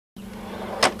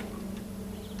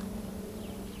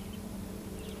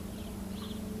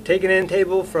Take an end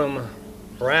table from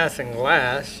brass and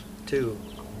glass to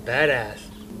badass.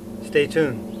 Stay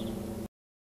tuned.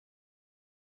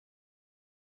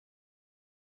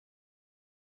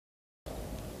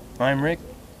 I'm Rick.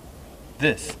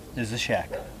 This is the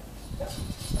shack.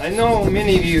 I know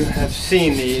many of you have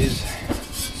seen these,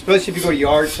 especially if you go to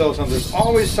yard sales. There's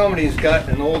always somebody who's got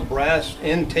an old brass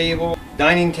end table,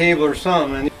 dining table or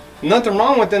something. And nothing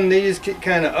wrong with them, they just get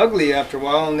kind of ugly after a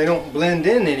while and they don't blend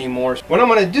in anymore. What I'm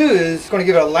going to do is going to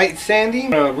give it a light sanding.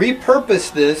 I'm going to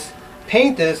repurpose this,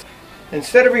 paint this.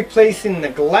 Instead of replacing the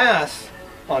glass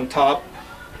on top,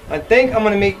 I think I'm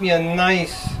going to make me a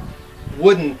nice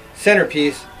wooden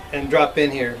centerpiece and drop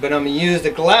in here. But I'm going to use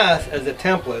the glass as a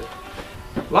template.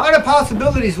 A lot of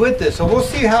possibilities with this, so we'll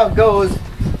see how it goes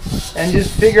and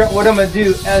just figure out what I'm going to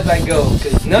do as I go.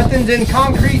 Because nothing's in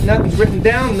concrete, nothing's written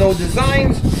down, no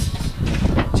designs.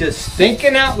 Just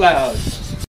thinking out loud.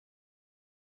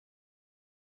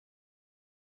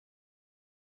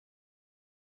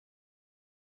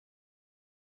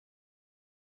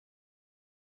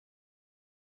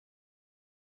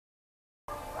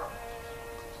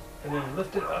 And then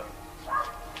lift it up.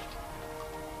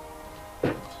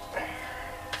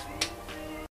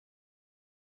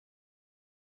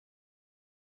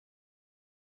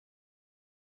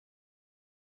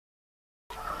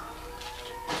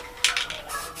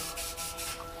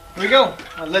 Here we go.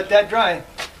 I'll let that dry.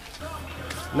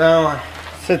 Now,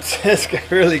 since this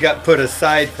really got put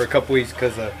aside for a couple weeks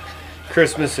because of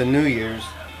Christmas and New Year's,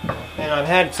 and I've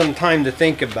had some time to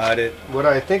think about it, what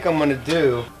I think I'm going to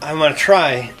do, I'm going to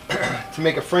try to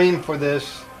make a frame for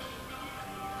this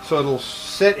so it'll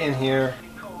sit in here,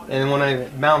 and when I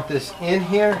mount this in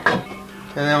here, and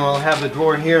then we'll have the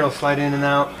drawer here, it'll slide in and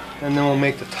out, and then we'll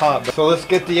make the top. So let's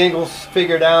get the angles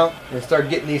figured out and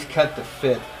start getting these cut to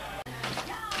fit.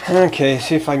 Okay,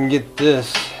 see if I can get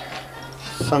this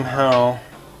somehow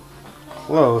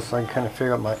close. I can kind of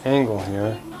figure out my angle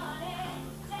here.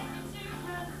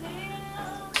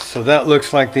 So that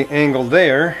looks like the angle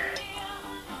there.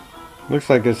 Looks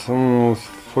like it's almost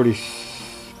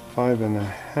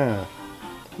 45.5.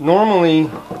 Normally,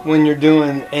 when you're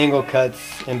doing angle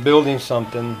cuts and building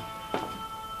something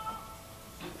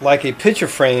like a picture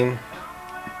frame,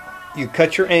 you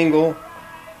cut your angle,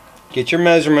 get your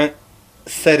measurement,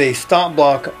 set a stop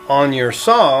block on your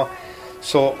saw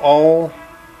so all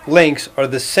lengths are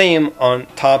the same on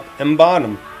top and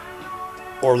bottom,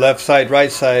 or left side,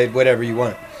 right side, whatever you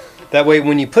want. That way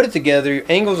when you put it together, your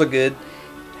angles are good.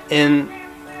 And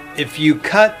if you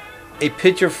cut a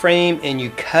picture frame and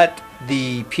you cut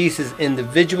the pieces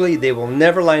individually, they will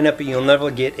never line up and you'll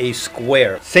never get a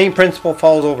square. Same principle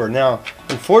falls over. Now,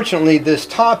 unfortunately, this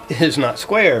top is not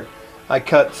square. I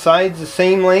cut sides the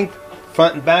same length,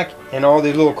 front and back, and all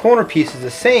the little corner pieces the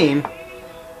same,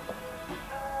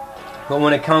 but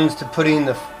when it comes to putting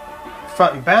the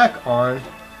front and back on,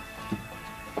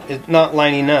 it's not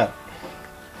lining up.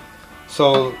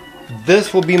 So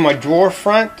this will be my drawer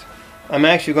front. I'm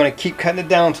actually going to keep cutting it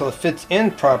down until it fits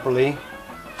in properly.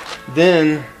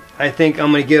 Then I think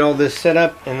I'm going to get all this set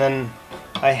up, and then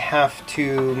I have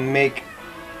to make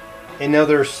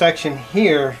another section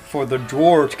here for the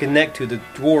drawer to connect to. The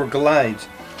drawer glides.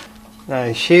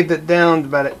 I shaved it down to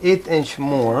about an 1/8 inch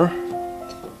more.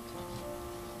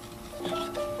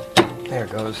 There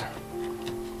it goes.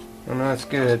 And that's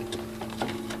good.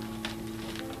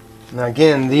 Now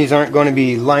again, these aren't going to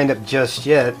be lined up just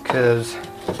yet because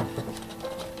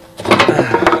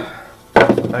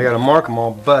I got to mark them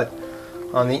all. But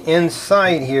on the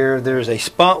inside here, there's a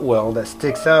spot weld that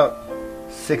sticks out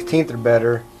 1/16 or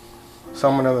better.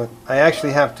 So I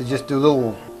actually have to just do a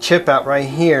little chip out right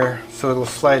here so it'll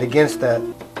slide against that.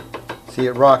 See,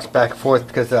 it rocks back and forth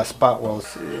because of that spot weld.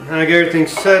 Now I got everything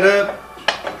set up.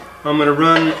 I'm going to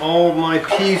run all my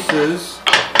pieces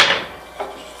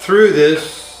through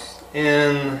this,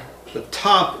 and the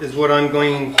top is what I'm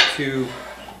going to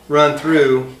run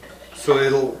through so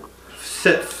it'll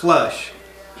sit flush.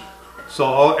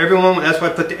 So everyone, that's why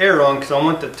I put the arrow on, because I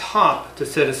want the top to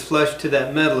sit as flush to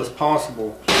that metal as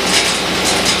possible.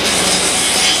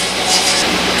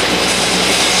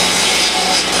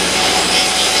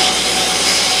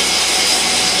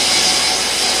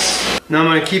 Now I'm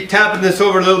going to keep tapping this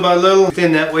over little by little,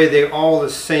 and that way they're all the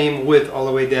same width all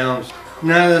the way down.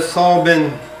 Now that it's all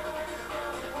been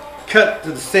cut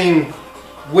to the same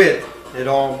width, it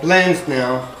all blends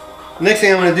now. Next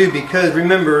thing I'm going to do, because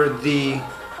remember the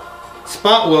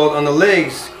spot weld on the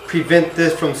legs prevent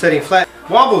this from setting flat,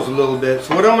 wobbles a little bit.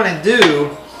 So what I'm going to do,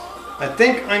 I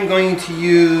think I'm going to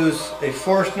use a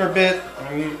Forstner bit.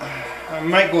 I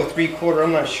might go 3/4,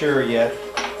 I'm not sure yet.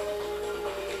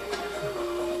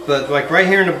 But like right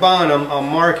here in the bottom, I'll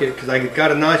mark it because I got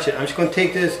to notch it. I'm just going to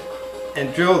take this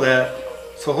and drill that.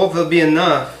 So hopefully it'll be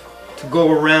enough to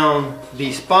go around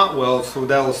the spot welds so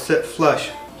that will sit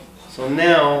flush. So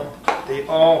now they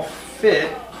all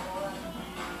fit.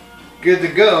 Good to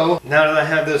go. Now that I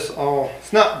have this all,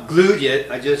 it's not glued yet,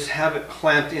 I just have it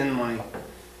clamped in my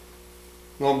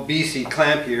little BC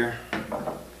clamp here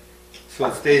so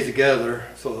it stays together.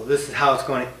 So this is how it's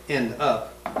going to end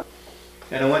up.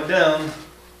 And I went down,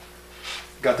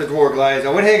 got the drawer glides. I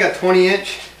went ahead and got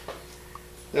 20-inch.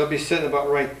 They'll be sitting about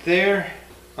right there.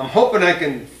 I'm hoping I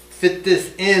can fit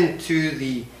this into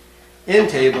the end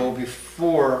table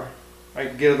before I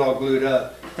can get it all glued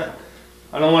up.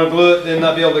 I don't want to glue it and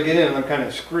not be able to get in. I'm kind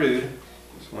of screwed.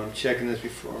 So I'm checking this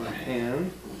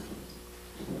beforehand.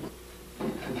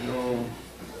 No.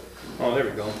 Oh, there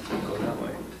we go. Go that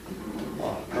way.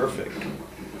 Oh, perfect.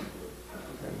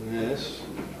 And this.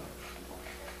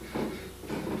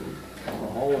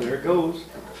 Oh, there it goes.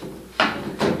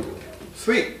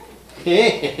 Sweet.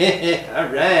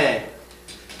 Alright.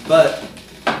 But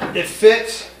it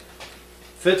fits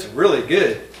really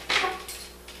good.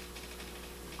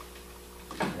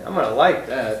 I'm gonna like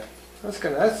that.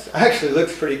 That's actually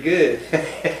looks pretty good.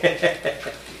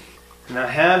 And I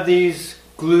have these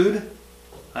glued.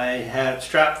 I had it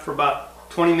strapped for about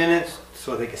 20 minutes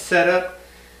so they can set up.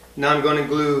 Now I'm going to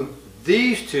glue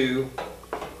these two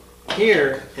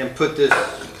here and put this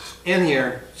in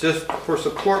here just for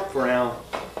support for now.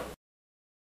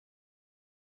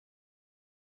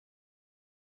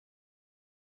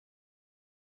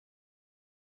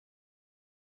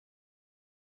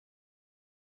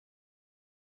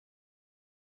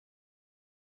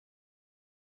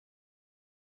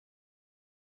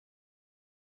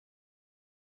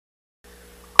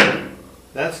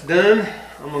 That's done.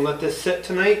 I'm gonna let this sit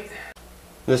tonight.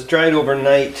 This dried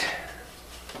overnight.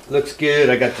 Looks good.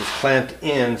 I got this clamped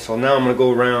in, so now I'm gonna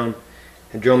go around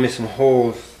and drill me some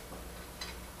holes.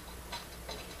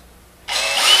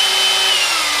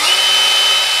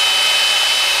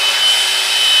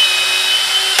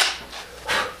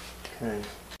 Okay.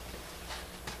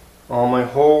 All my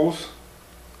holes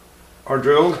are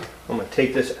drilled. I'm gonna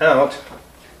take this out.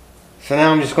 So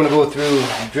now I'm just going to go through,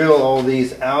 drill all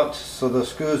these out so the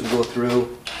screws will go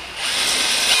through.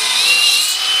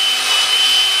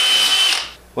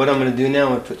 What I'm going to do now,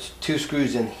 I'm going to put 2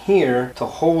 screws in here to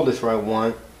hold this where I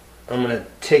want. I'm going to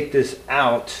take this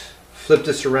out, flip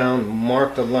this around,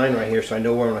 mark the line right here so I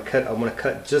know where I'm going to cut. I'm going to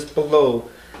cut just below.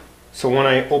 So when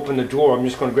I open the drawer, I'm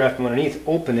just going to grab from underneath,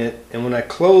 open it, and when I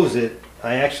close it,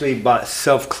 I actually bought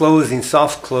self-closing,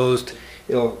 soft closed.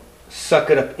 It'll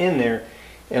suck it up in there.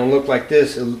 And look like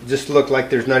this. It'll just look like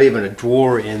there's not even a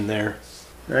drawer in there.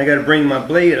 Now I got to bring my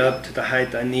blade up to the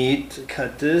height I need to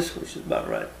cut this, which is about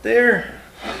right there.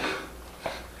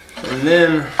 And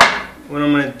then what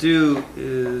I'm going to do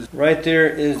is, right there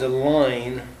is the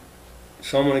line.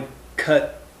 So I'm going to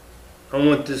cut, I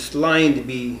want this line to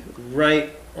be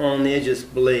right on the edge of this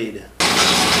blade.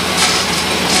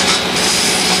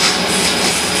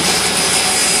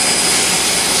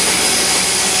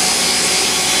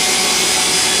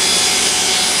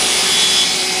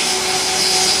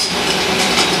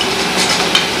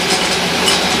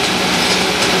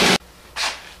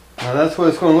 Now that's what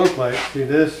it's going to look like. See,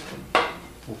 this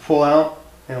will pull out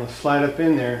and it'll slide up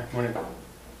in there. When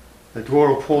the drawer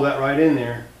will pull that right in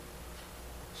there.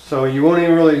 So you won't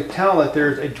even really tell that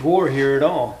there's a drawer here at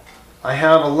all. I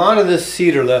have a lot of this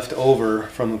cedar left over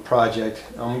from the project.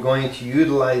 I'm going to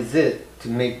utilize it to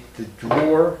make the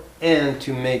drawer and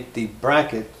to make the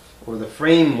bracket or the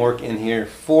framework in here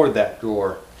for that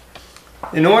drawer.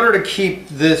 In order to keep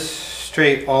this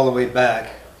straight all the way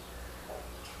back,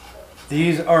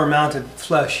 these are mounted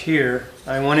flush here.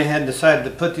 I went ahead and decided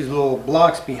to put these little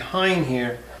blocks behind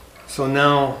here. So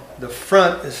now the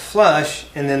front is flush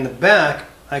and then the back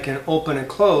I can open and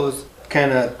close.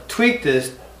 Kind of tweak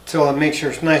this till I make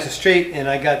sure it's nice and straight, and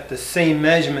I got the same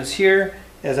measurements here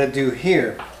as I do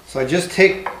here. So I just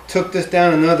took this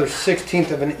down another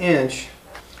 1/16 of an inch.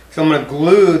 So I'm going to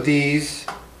glue these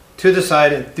to the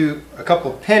side and threw a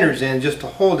couple of pinners in just to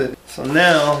hold it. So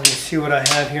now you see what I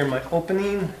have here in my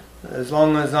opening. As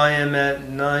long as I am at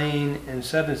 9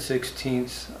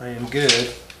 7/16, I am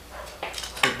good.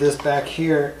 So this back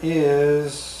here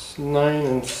is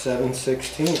 9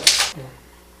 7/16.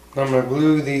 I'm going to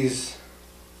glue these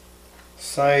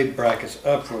side brackets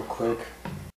up real quick.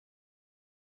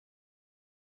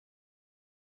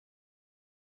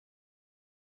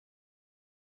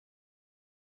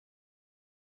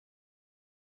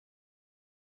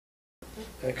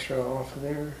 Extra off of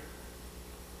there.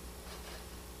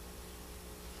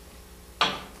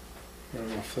 I'm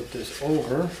going to flip this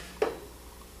over.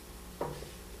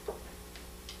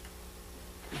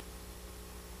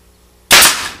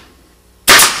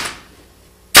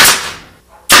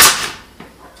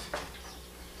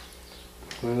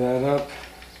 Glue that up,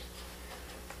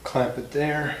 clamp it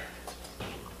there.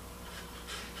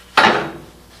 Alright,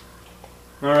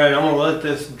 I'm going to let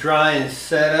this dry and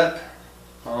set up.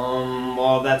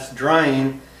 While that's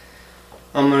drying,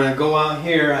 I'm going to go out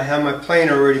here. I have my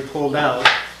planer already pulled out.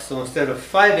 So instead of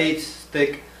 5/8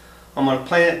 thick, I'm going to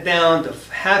plane it down to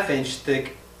 1/2 inch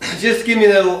thick. Just give me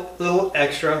a little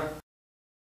extra.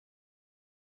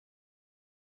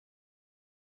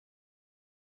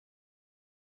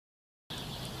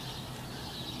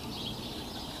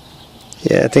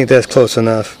 Yeah, I think that's close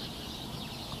enough.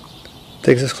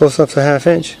 Think it's close enough to 1/2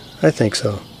 inch? I think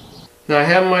so. Now I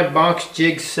have my box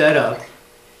jig set up.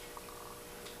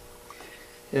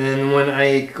 And then when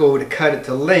I go to cut it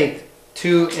to length,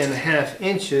 2.5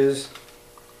 inches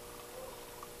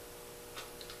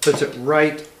puts it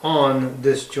right on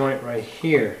this joint right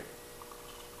here.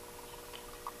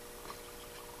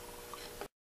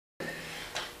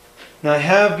 Now I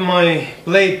have my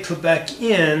blade put back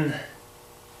in,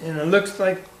 and it looks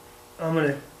like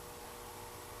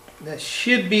that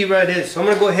should be right it. So I'm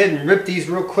going to go ahead and rip these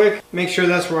real quick, make sure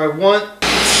that's where I want.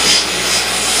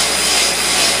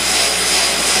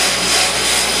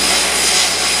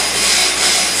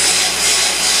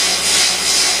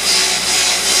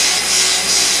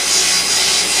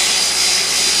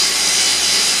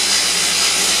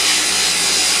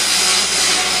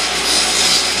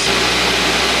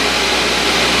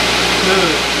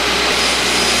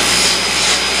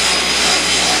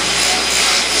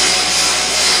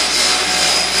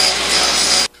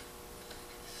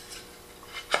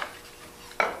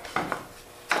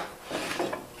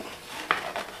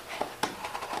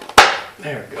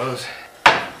 There it goes.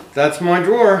 That's my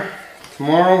drawer.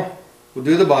 Tomorrow we'll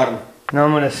do the bottom. Now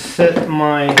I'm going to set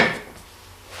my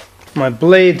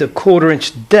blade to 1/4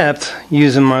 inch depth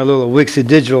using my little Wixie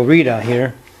digital readout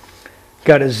here.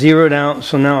 Got it zeroed out,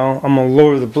 so now I'm going to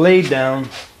lower the blade down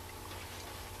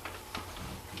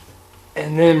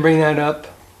and then bring that up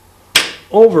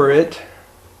over it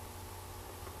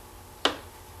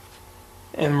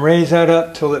and raise that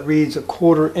up till it reads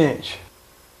 1/4 inch.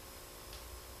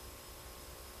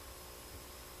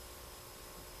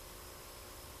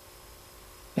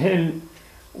 And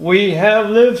we have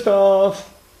liftoff.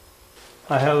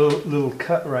 I have a little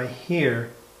cut right here.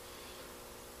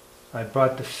 I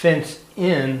brought the fence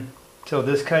in till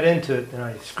this cut into it, and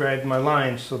I scribed my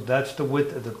lines, so that's the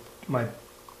width of my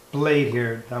blade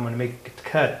here. I'm going to make it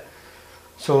cut.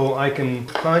 So I can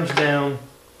plunge down,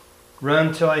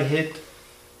 run till I hit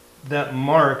that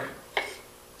mark.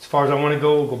 As far as I want to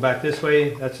go back this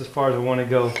way. That's as far as I want to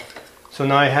go. So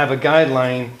now I have a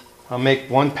guideline. I'll make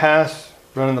one pass.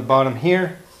 Run on the bottom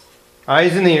here.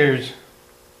 Eyes and ears.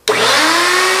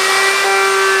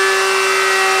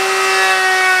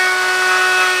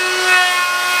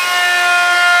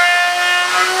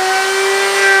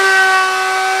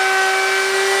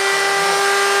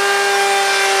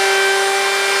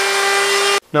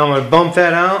 Now I'm going to bump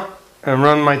that out and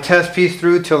run my test piece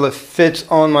through till it fits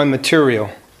on my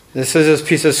material. This is this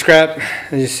piece of scrap.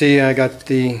 As you see, I got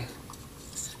the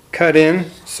cut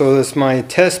in. So this is my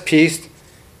test piece.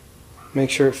 Make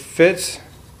sure it fits.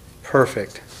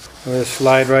 Perfect. I'm going to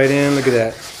slide right in. Look at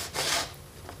that.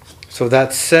 So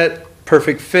that's set.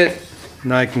 Perfect fit.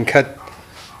 Now I can cut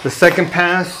the second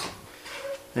pass.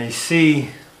 And you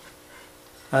see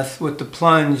that's with the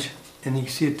plunge. And you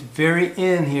see at the very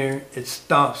end here, it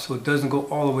stops so it doesn't go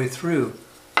all the way through.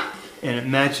 And it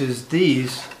matches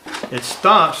these. It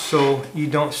stops so you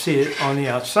don't see it on the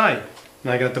outside.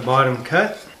 Now I got the bottom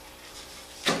cut.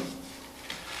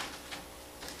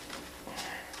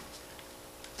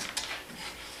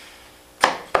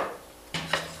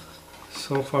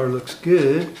 So far looks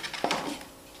good.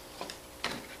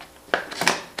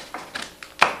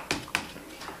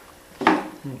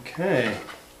 Okay.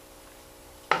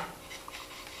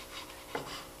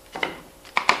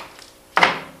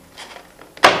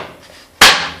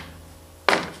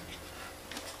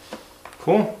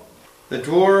 Cool. The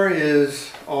drawer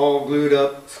is all glued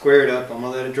up, squared up. I'm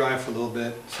going to let it dry for a little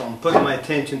bit. So I'm putting my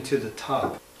attention to the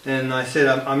top. And I said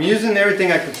I'm using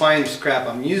everything I can find scrap.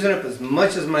 I'm using up as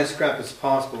much of my scrap as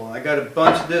possible. I got a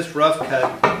bunch of this rough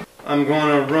cut. I'm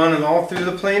going to run it all through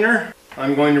the planer.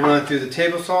 I'm going to run it through the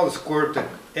table saw to square up the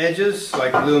edges so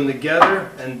I can glue them together.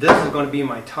 And this is going to be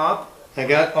my top. I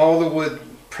got all the wood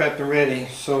prepped and ready.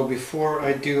 So before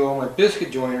I do all my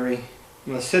biscuit joinery,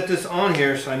 I'm going to set this on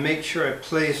here so I make sure I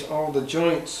place all the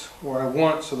joints where I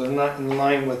want so they're not in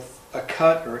line with a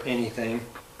cut or anything.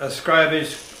 A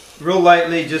scribage real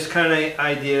lightly, just kind of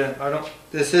idea.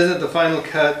 This isn't the final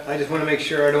cut. I just want to make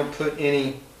sure I don't put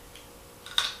any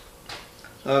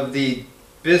of the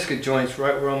biscuit joints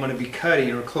right where I'm going to be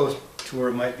cutting or close to where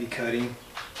it might be cutting.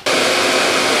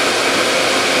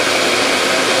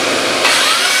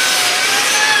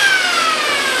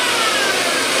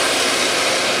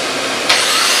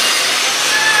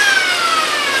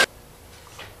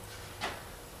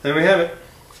 There we have it.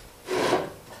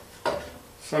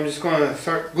 So I'm just going to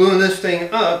start gluing this thing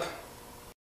up.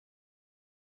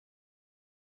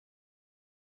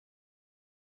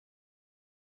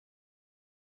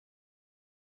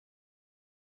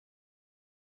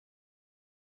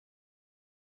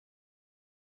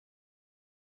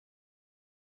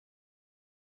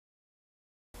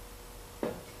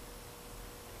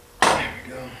 There we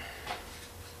go.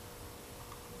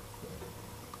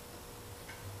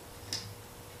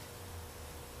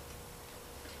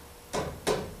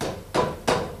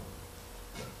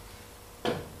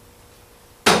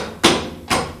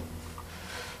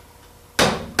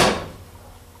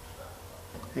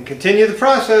 And continue the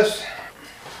process.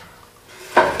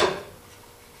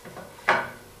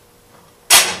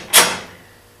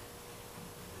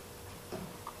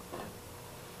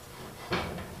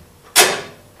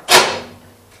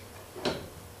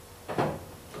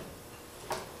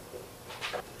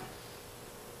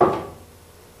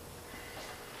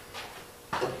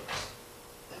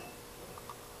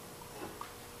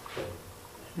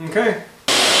 Okay.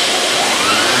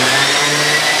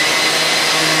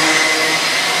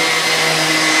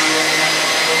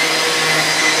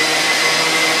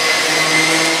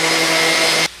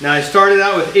 Now I started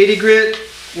out with 80 grit,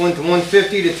 went to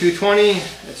 150 to 220.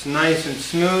 It's nice and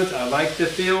smooth. I like the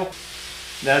feel.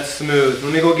 That's smooth.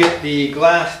 Let me go get the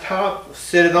glass top,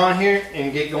 sit it on here,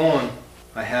 and get going.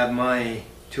 I have my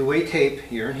two-way tape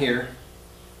here and here.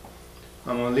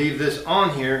 I'm going to leave this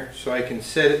on here so I can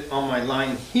set it on my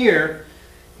line here.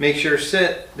 Make sure it's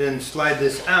set, then slide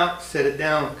this out, set it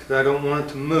down because I don't want it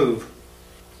to move.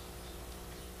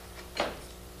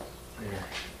 There.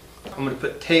 I'm going to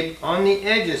put tape on the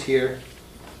edges here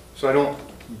so I don't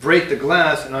break the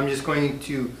glass, and I'm just going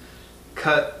to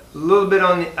cut a little bit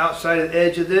on the outside of the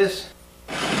edge of this.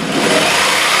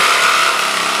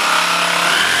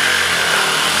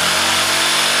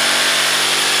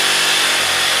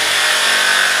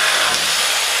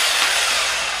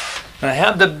 I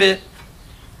have the bit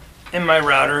in my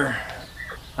router.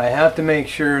 I have to make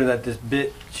sure that this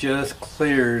bit just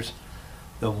clears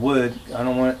the wood. I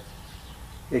don't want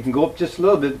it can go up just a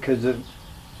little bit because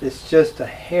it's just a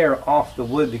hair off the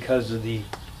wood because of the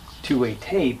two-way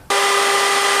tape.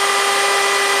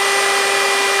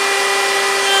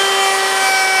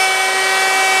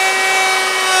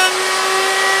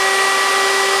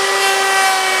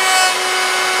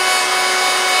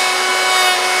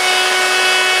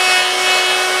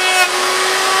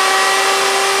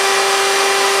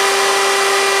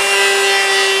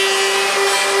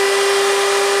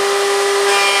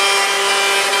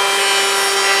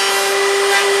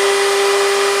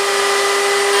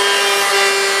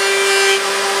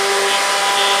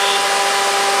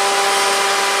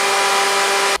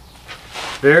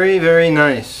 Very, very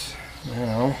nice.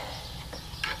 Now,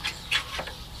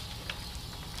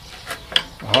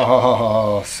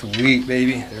 oh, sweet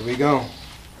baby. There we go.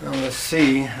 Now let's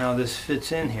see how this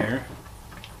fits in here.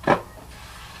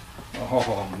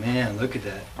 Oh man, look at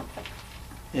that.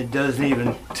 It doesn't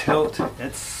even tilt.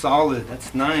 That's solid.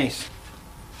 That's nice.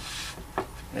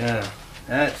 Yeah,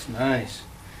 that's nice.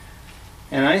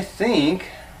 And I think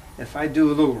if I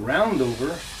do a little round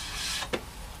over,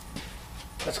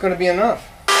 that's going to be enough.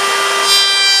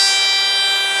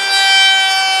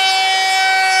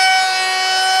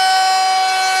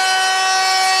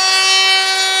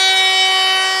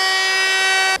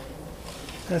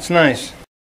 That's nice.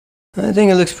 I think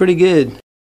it looks pretty good.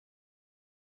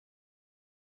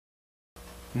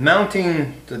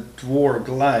 Mounting the drawer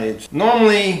glides.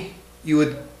 Normally you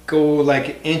would go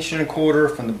like 1.25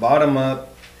 inches from the bottom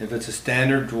up if it's a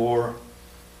standard drawer.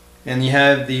 And you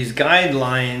have these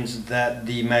guidelines that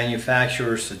the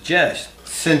manufacturer suggests.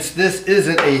 Since this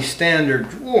isn't a standard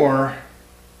drawer,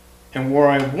 and where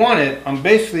I want it, I'm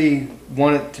basically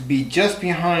want it to be just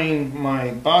behind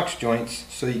my box joints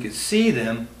so you can see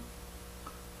them.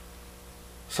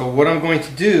 So what I'm going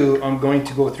to do, I'm going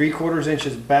to go 3/4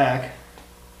 inches back,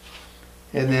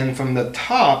 and then from the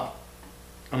top,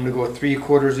 I'm going to go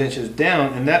 3/4 inches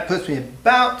down, and that puts me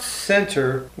about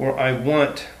center where I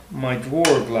want my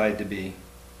drawer glide to be.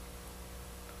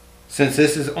 Since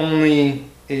this is only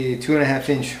a 2.5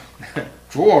 inch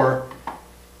drawer,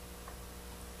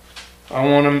 I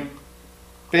want to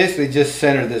basically just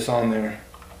center this on there.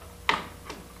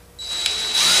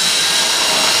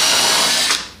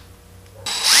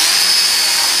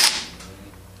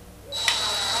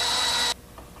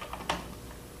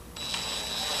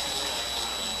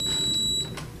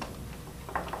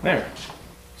 There.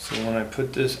 So when I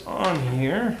put this on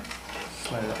here,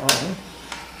 slide it on.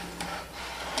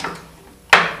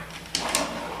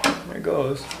 There it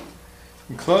goes.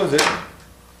 You close it.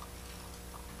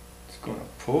 It's going to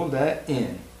pull that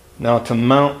in. Now to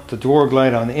mount the door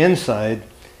glide on the inside,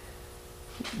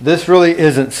 this really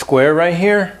isn't square right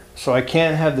here, so I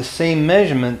can't have the same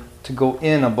measurement to go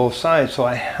in on both sides, so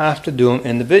I have to do them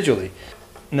individually.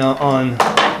 Now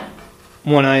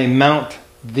when I mount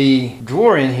the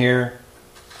drawer in here,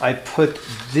 I put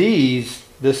this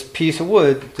piece of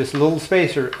wood, this little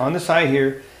spacer on the side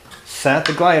here, sat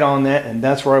the glide on that, and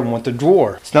that's where I want the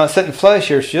drawer. It's not sitting flush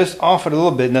here, it's just off it a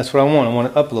little bit, and that's what I want. I want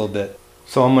it up a little bit.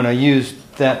 So I'm going to use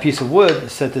that piece of wood to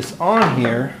set this on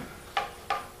here,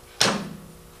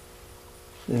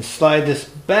 and slide this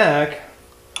back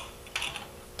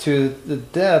to the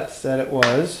depth that it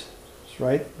was. It's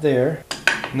right there.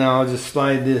 Now I'll just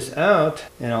slide this out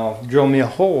and I'll drill me a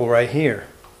hole right here.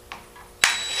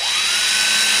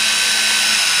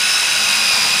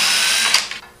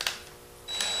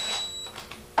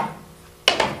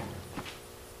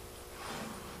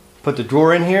 Put the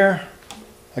drawer in here.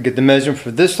 I get the measurement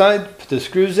for this side, put the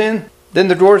screws in, then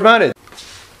the drawer's mounted.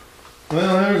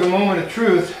 Well, there's a moment of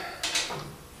truth.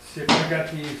 Let's see if I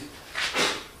got these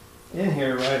in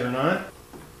here right or not.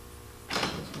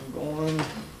 I'm going.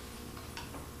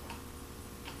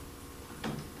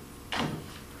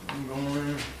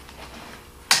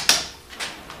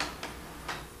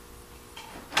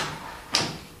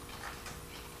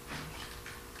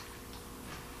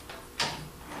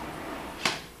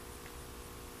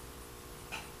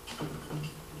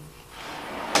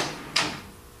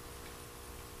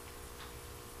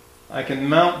 I can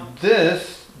mount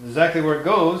this exactly where it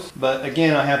goes, but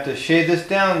again I have to shade this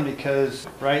down because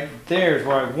right there is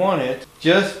where I want it,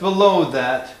 just below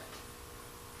that.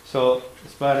 So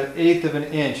it's about 1/8 of an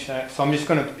inch. So I'm just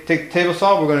going to take the table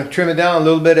saw, we're going to trim it down a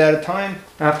little bit at a time.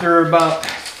 After about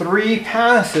 3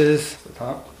 passes, the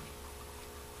top,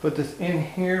 put this in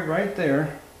here right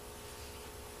there,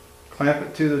 clamp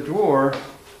it to the drawer,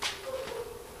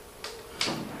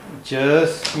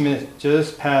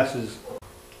 just passes.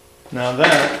 Now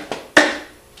that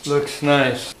looks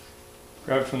nice.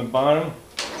 Grab it from the bottom,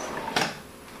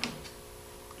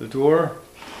 the drawer,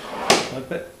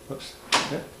 flip it, whoops,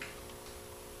 yeah.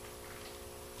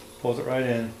 Pulls it right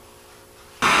in.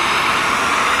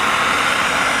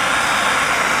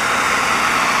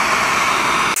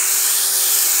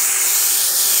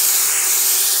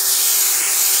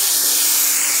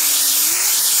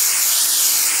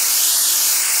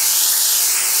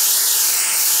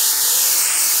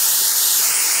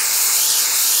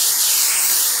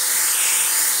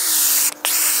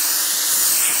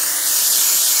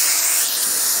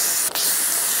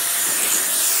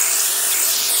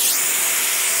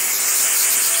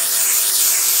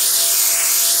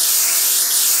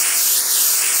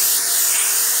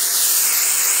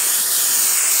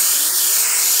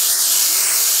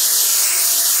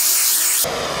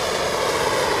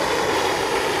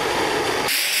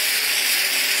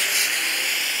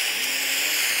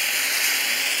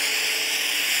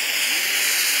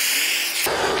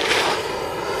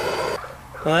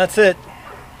 Well, that's it.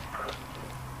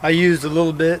 I used a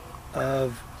little bit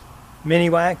of mini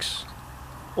wax,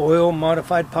 oil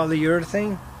modified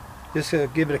polyurethane, just to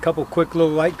give it a couple quick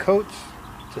little light coats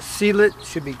to seal it.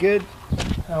 Should be good.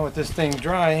 Now with this thing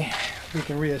dry, we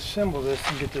can reassemble this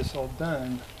and get this all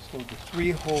done. So the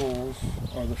 3 holes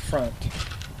are the front.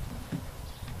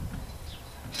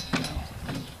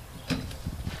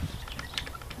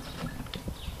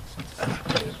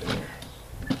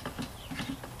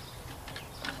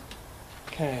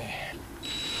 Okay.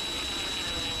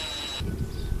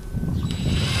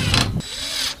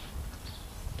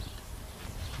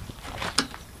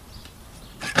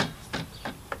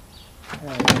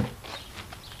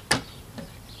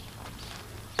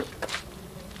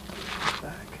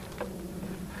 Back.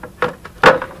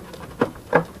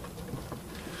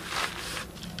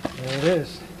 There it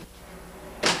is.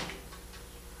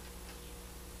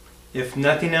 If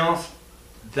nothing else,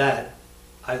 that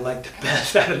I like the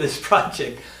best out of this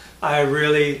project. I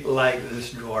really like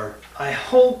this drawer. I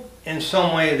hope in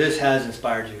some way this has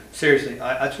inspired you. Seriously,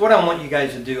 that's what I want you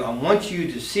guys to do. I want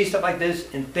you to see stuff like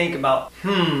this and think about,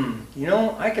 you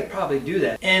know, I could probably do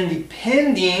that. And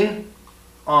depending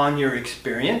on your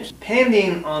experience,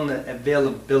 depending on the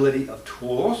availability of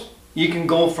tools, You can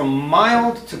go from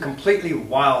mild to completely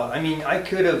wild. I mean, I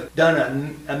could have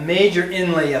done a major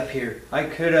inlay up here. I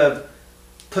could have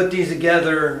put these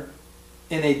together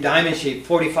in a diamond shape,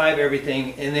 45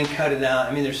 everything, and then cut it out.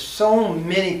 I mean, there's so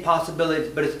many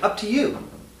possibilities, but it's up to you.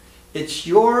 It's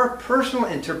your personal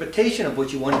interpretation of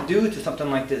what you want to do to something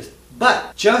like this.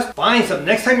 But just find something.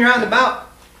 Next time you're out and about,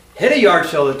 hit a yard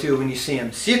sale or two when you see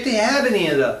them. See if they have any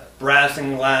of the brass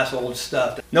and glass old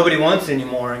stuff that nobody wants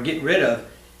anymore and get rid of.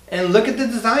 And look at the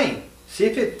design. See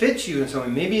if it fits you in some way.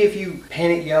 Maybe if you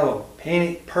paint it yellow, paint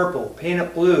it purple, paint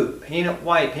it blue, paint it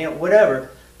white, paint it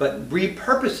whatever, but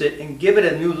repurpose it and give it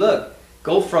a new look.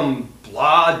 Go from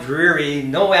blah, dreary,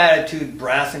 no attitude,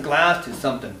 brass and glass to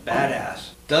something badass.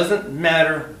 Doesn't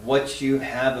matter what you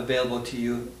have available to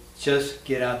you. Just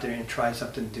get out there and try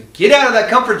something new. Get out of that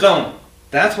comfort zone.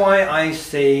 That's why I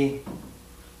say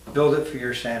build it for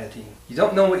your sanity. You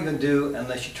don't know what you're going to do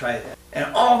unless you try it. And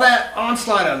all that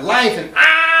onslaught of life and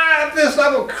this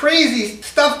level crazy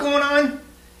stuff going on,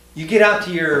 you get out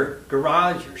to your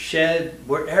garage, your shed,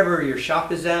 wherever your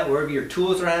shop is at, wherever your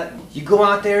tools are at, you go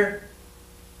out there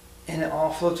and it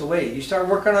all floats away. You start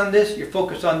working on this, you're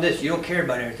focused on this, you don't care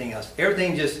about everything else.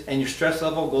 Everything just, and your stress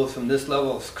level goes from this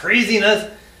level of craziness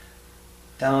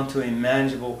down to a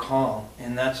manageable calm,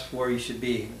 and that's where you should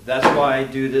be. That's why I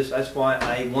do this. That's why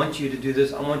I want you to do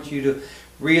this. I want you to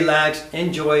relax,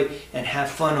 enjoy, and have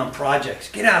fun on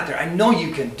projects. Get out there. I know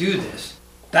you can do this.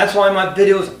 That's why my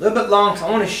video is a little bit long, so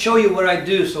I want to show you what I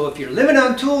do. So if you're limited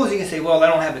on tools, you can say, well, I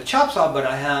don't have a chop saw, but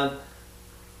I have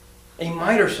a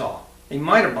miter saw, a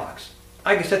miter box.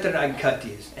 I can sit there and I can cut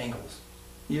these angles.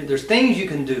 There's things you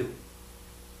can do.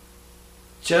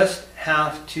 Just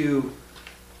have to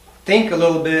think a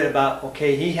little bit about,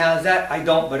 okay, he has that, I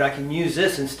don't, but I can use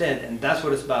this instead, and that's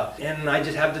what it's about. And I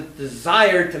just have the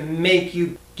desire to make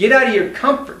you get out of your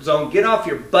comfort zone, get off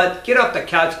your butt, get off the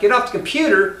couch, get off the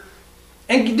computer,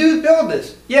 and build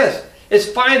this. Yes, it's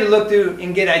fine to look through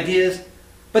and get ideas,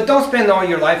 but don't spend all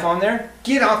your life on there.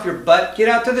 Get off your butt, get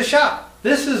out to the shop.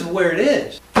 This is where it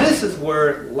is. This is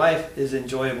where life is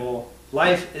enjoyable,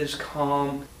 life is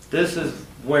calm. This is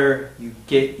where you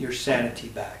get your sanity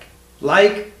back.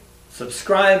 Like,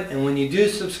 subscribe, and when you do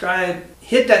subscribe,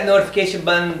 hit that notification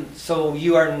button so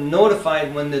you are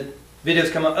notified when the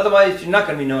videos come up. Otherwise, you're not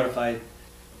going to be notified.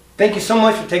 Thank you so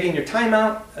much for taking your time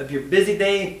out of your busy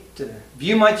day to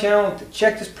view my channel, to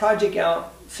check this project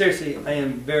out. Seriously, I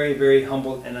am very, very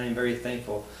humbled and I am very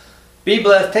thankful. Be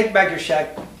blessed. Take back your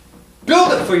shack.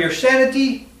 Build it for your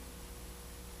sanity.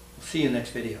 See you in the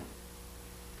next video.